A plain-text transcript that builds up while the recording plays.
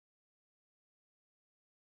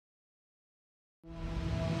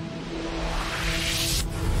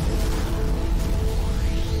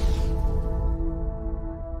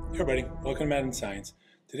everybody, welcome to Math and Science.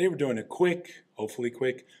 Today we're doing a quick, hopefully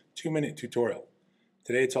quick, 2-minute tutorial.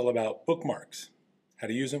 Today it's all about bookmarks, how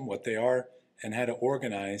to use them, what they are, and how to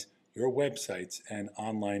organize your websites and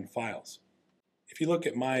online files. If you look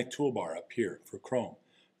at my toolbar up here for Chrome,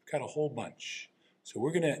 I've got a whole bunch. So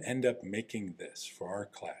we're going to end up making this for our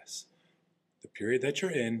class. The period that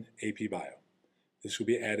you're in, AP Bio. This will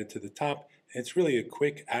be added to the top, and it's really a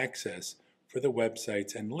quick access for the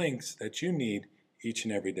websites and links that you need each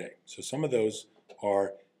and every day. So some of those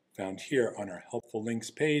are found here on our Helpful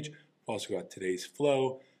Lynx page. We've also got today's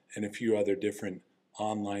flow and a few other different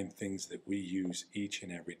online things that we use each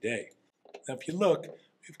and every day. Now if you look,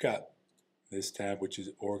 we've got this tab which is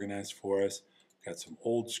organized for us. We've got some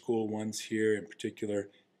old school ones here, in particular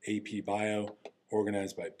AP Bio,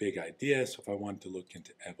 organized by big ideas. So if I wanted to look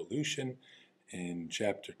into evolution in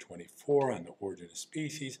chapter 24 on the origin of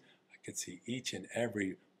species, I could see each and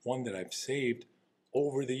every one that I've saved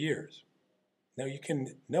over the years. Now you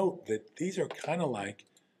can note that these are kind of like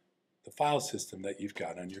the file system that you've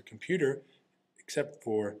got on your computer, except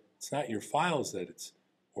for it's not your files that it's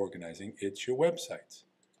organizing, it's your websites.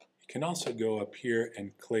 You can also go up here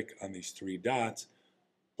and click on these three dots,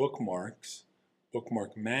 Bookmarks,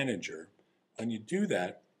 Bookmark Manager. When you do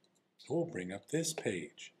that, it will bring up this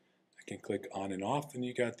page. I can click on and off, and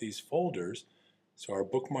you got these folders. So our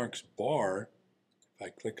Bookmarks Bar, if I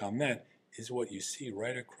click on that, is what you see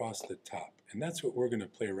right across the top. And that's what we're going to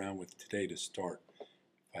play around with today to start.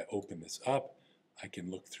 If I open this up, I can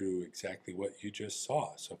look through exactly what you just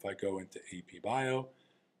saw. So if I go into AP Bio,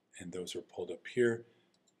 and those are pulled up here,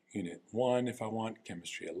 Unit 1 if I want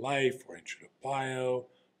Chemistry of Life, or Intro to Bio,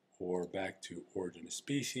 or back to Origin of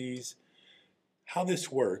Species. How this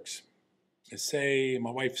works is, say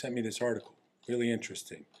my wife sent me this article, really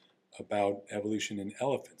interesting, about evolution in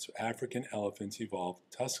elephants. So African elephants evolved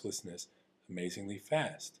tusklessness amazingly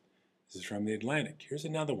fast. This is from the Atlantic. Here's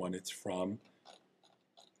another one. It's from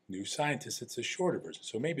New Scientist. It's a shorter version.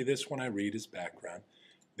 So maybe this one I read as background.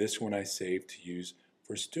 This one I save to use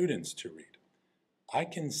for students to read. I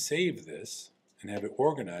can save this and have it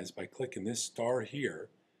organized by clicking this star here.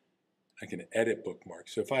 I can edit bookmark.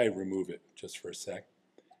 So if I remove it just for a sec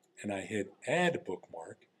and I hit add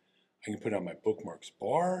bookmark, I can put it on my Bookmarks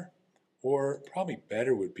Bar, or probably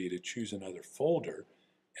better would be to choose another folder,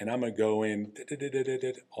 and I'm going to go in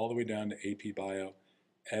all the way down to AP Bio,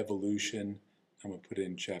 Evolution. I'm going to put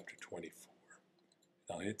in chapter 24.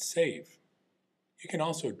 I'll hit save. You can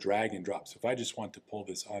also drag and drop. So if I just want to pull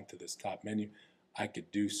this onto this top menu, I could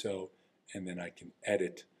do so, and then I can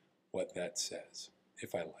edit what that says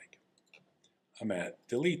if I like. I'm going to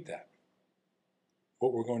delete that.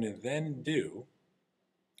 What we're going to then do,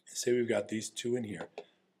 say we've got these two in here,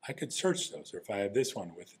 I could search those. Or if I have this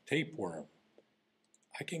one with a tapeworm,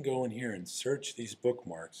 I can go in here and search these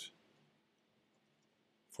bookmarks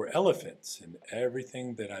for elephants, and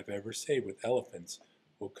everything that I've ever saved with elephants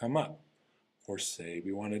will come up. Or say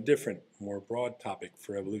we want a different, more broad topic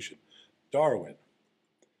for evolution, Darwin.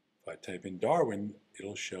 If I type in Darwin,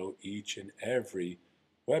 it'll show each and every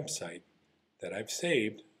website that I've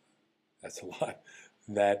saved, that's a lot,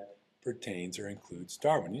 that pertains or includes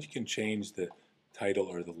Darwin. You can change the title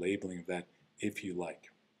or the labeling of that if you like.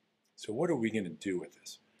 So what are we going to do with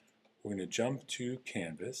this? We're going to jump to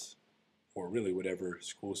Canvas, or really whatever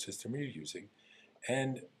school system you're using,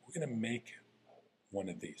 and we're going to make one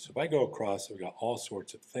of these. So if I go across, we've got all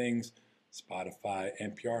sorts of things, Spotify,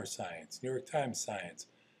 NPR Science, New York Times Science,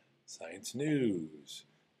 Science News.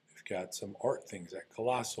 We've got some art things at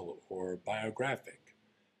Colossal or Biographic.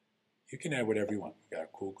 You can add whatever you want. We've got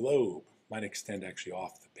a cool globe. Might extend actually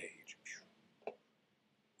off the page.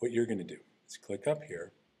 What you're going to do is click up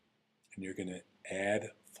here, and you're going to add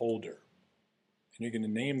folder. And you're going to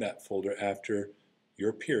name that folder after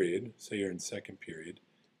your period. Say you're in second period,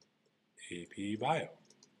 AP Bio.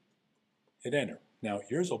 Hit enter. Now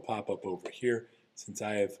yours will pop up over here. Since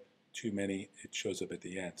I have too many, it shows up at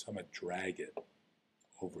the end. So I'm going to drag it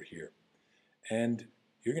over here. And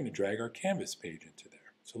you're going to drag our Canvas page into there.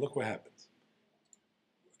 So look what happens.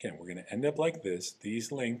 Again, we're going to end up like this.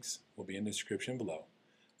 These links will be in the description below.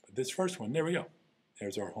 But this first one, there we go.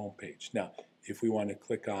 There's our home page. Now, if we want to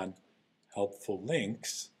click on Helpful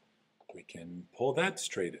Lynx, we can pull that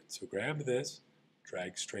straight in. So grab this,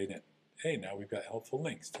 drag straight in. Hey, now we've got Helpful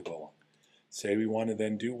Lynx to go along. Say we want to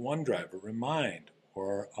then do OneDrive or Remind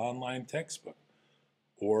or online textbook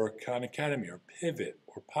or Khan Academy or Pivot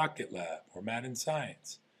or Pocket Lab or Math and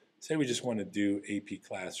Science. Say we just want to do AP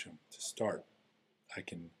Classroom to start. I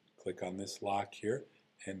can click on this lock here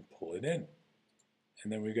and pull it in.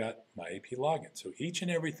 And then we got my AP login. So each and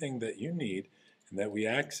everything that you need and that we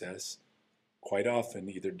access quite often,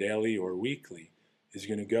 either daily or weekly, is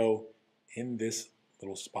going to go in this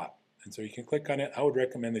little spot. And so you can click on it. I would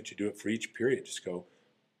recommend that you do it for each period. Just go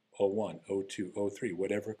O1, O2, O3,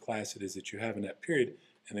 whatever class it is that you have in that period,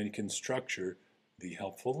 and then you can structure the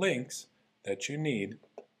helpful links that you need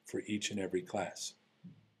for each and every class.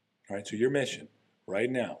 All right, so your mission right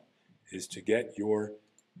now is to get your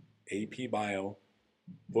AP Bio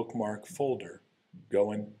bookmark folder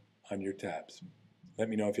going on your tabs. Let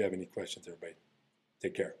me know if you have any questions, everybody.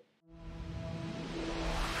 Take care.